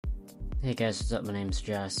Hey guys, what's up? My name's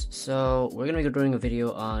Jess. So we're gonna be doing a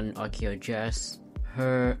video on ARCHEO Jess.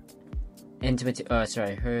 Her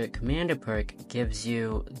commander perk gives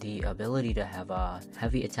you the ability to have a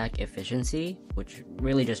heavy attack efficiency, which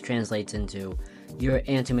really just translates into your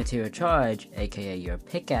antimaterial charge, aka your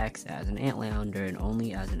pickaxe as an Outlander and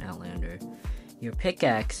only as an Outlander. Your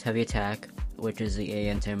pickaxe heavy attack, which is the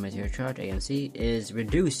antimaterial charge (AMC), is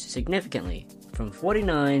reduced significantly from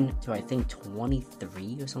 49 to I think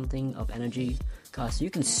 23 or something of energy cost. So you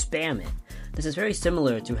can spam it. This is very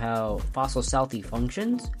similar to how Fossil SOUTHIE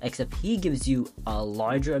functions, except he gives you a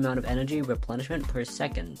larger amount of energy replenishment per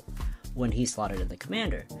second when he's slotted in the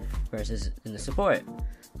commander versus in the support.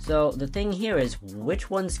 So the thing here is, which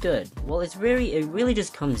one's good? Well, it really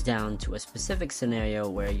just comes down to a specific scenario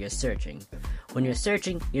where you're searching. When you're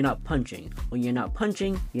searching, you're not punching. When you're not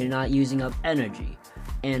punching, you're not using up energy.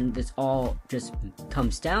 And this all just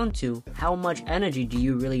comes down to how much energy do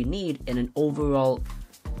you really need in an overall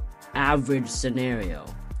average scenario?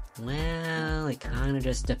 Well, it kind of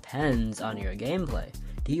just depends on your gameplay.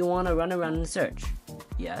 Do you want to run around and search?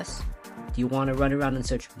 Yes. Do you want to run around and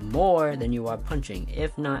search more than you are punching,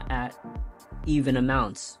 if not at even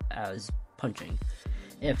amounts as punching?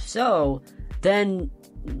 If so, then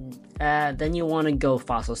you want to go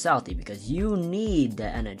Fossil SOUTHIE because you need the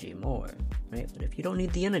energy more, right? But if you don't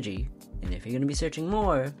need the energy, and if you're going to be searching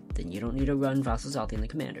more, then you don't need to run Fossil SOUTHIE in the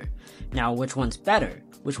commander. Now, which one's better?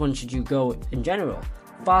 Which one should you go in general?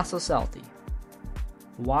 Fossil SOUTHIE.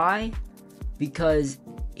 Why? Because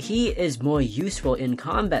he is more useful in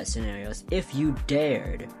combat scenarios if you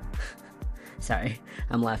dared. Sorry,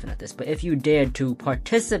 I'm laughing at this, but if you dared to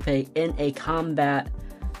participate in a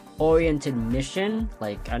combat-oriented mission,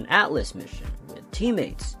 like an Atlas mission with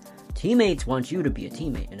teammates. Teammates want you to be a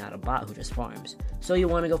teammate and not a bot who just farms. So you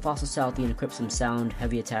want to go Fossil SOUTHIE and equip some sound,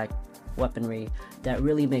 heavy attack weaponry that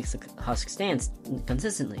really makes the husk stance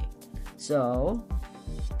consistently. So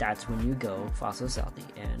that's when you go Fossil SOUTHIE,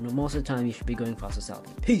 and most of the time you should be going Fossil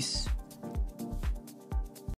SOUTHIE. Peace!